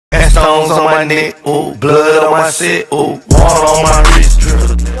Rhinestones on my neck, ooh, blood on my set, ooh, water on my wrist.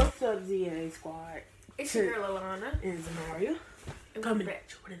 What's up, ZNA squad? It's your girl Alana. And Zamaria. And Coming we're back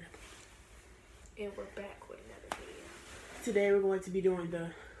with another. And we're back with another video. Today we're going to be doing the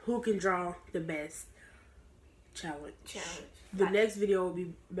Who Can Draw the Best challenge. The next video will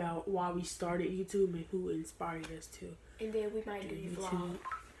be about why we started YouTube and who inspired us to. And then we might do YouTube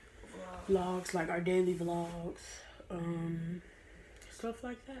vlogs, like our daily vlogs, stuff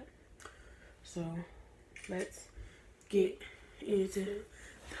like that. So let's get into the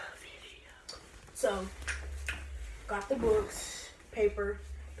video. So, Got the books, paper,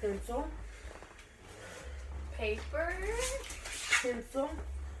 pencil, pencil.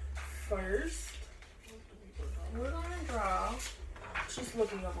 First, we're gonna draw. she's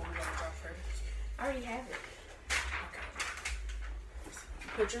looking up what we're gonna draw first. I already have it.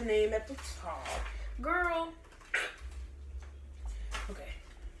 Put your name at the top. Girl. Okay.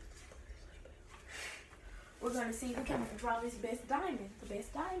 We're gonna see who can draw this best diamond. The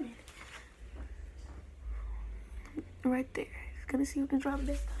best diamond. Right there. Gonna see who can draw the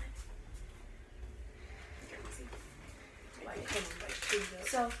best diamond.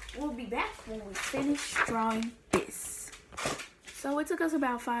 So we'll be back when we finish drawing this. So it took us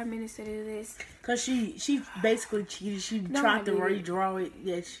about 5 minutes to do this. Cause she basically cheated. She tried to redraw it.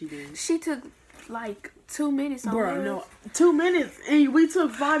 Yes, she did. She took like 2 minutes on Bro, no, 2 minutes, and we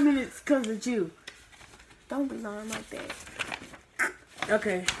took 5 minutes cause of you. Don't be lying like that.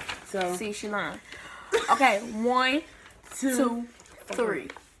 Okay, so See, she lying. Okay, 1, 2, 3.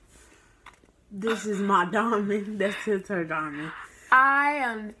 This is my diamond. That's her diamond. I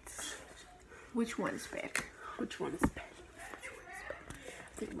am. Which one is better? Which one is better?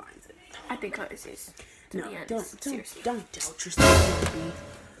 I think mine's it. I think hers is. To be honest, seriously. Don't doubt yourself, baby.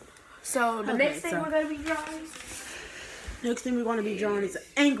 So the next thing we're gonna be drawing. Next thing we're gonna be drawing is an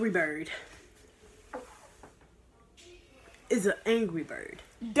angry bird. Is an angry bird.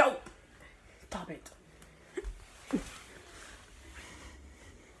 Dope. Stop it.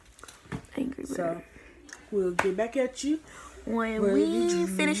 Angry bird. So we'll get back at you when we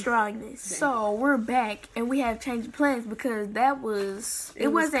finish drawing this. So we're back and we have changed plans because that was it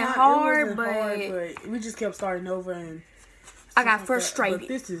wasn't hard, but we just kept starting over and I got frustrated. But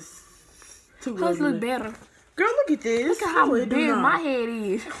this is too hers look better. Girl, look at this. Look at how big my head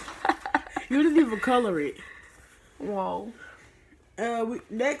is. You didn't even color it. Whoa.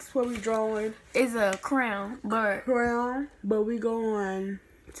 Next what we drawing is a crown, but we going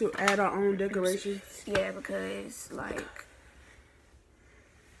to add our own decorations. Yeah, because like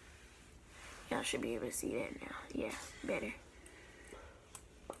y'all should be able to see that now. Yeah, better.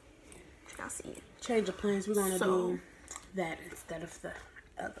 Y'all see it. Change of plans. We're gonna do that instead of the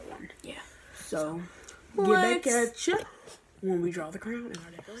other one. Yeah. So get back at you when we draw the crown and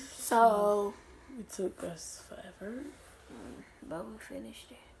our decorations. So it took us forever, but we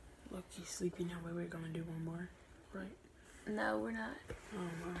finished it. Look, he's sleepy now. We're gonna do one more, right? No, we're not. Oh,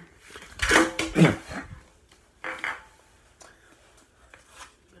 wow.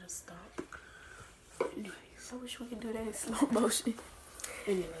 Better stop. Anyways. I wish we could do that in slow motion.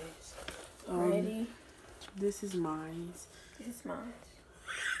 Anyways. Ready? This is mine. This is mine.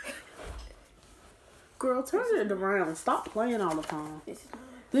 Girl, turn it around. Stop playing all the time. This is mine.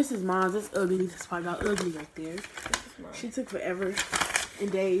 This is mine. This ugly. This probably got ugly right there. This is mine. She took forever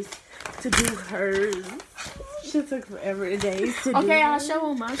and days to do hers. She took forever and days to do hers. Okay, I'll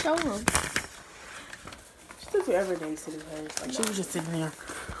show him. She took forever and days to do hers. Like, she was just sitting there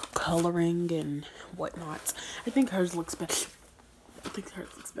coloring and whatnot. I think hers looks better.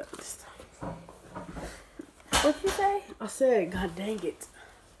 This time. What'd you say? I said, God dang it.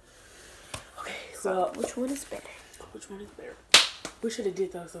 Okay, so which one is better? Which one is better? We should have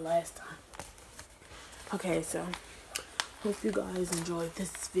did those the last time. Okay, so hope you guys enjoyed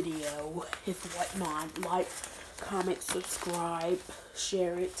this video. If whatnot, like, comment, subscribe,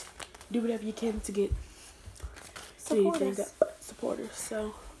 share it, do whatever you can to get supporters. Supporters.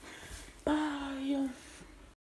 So bye.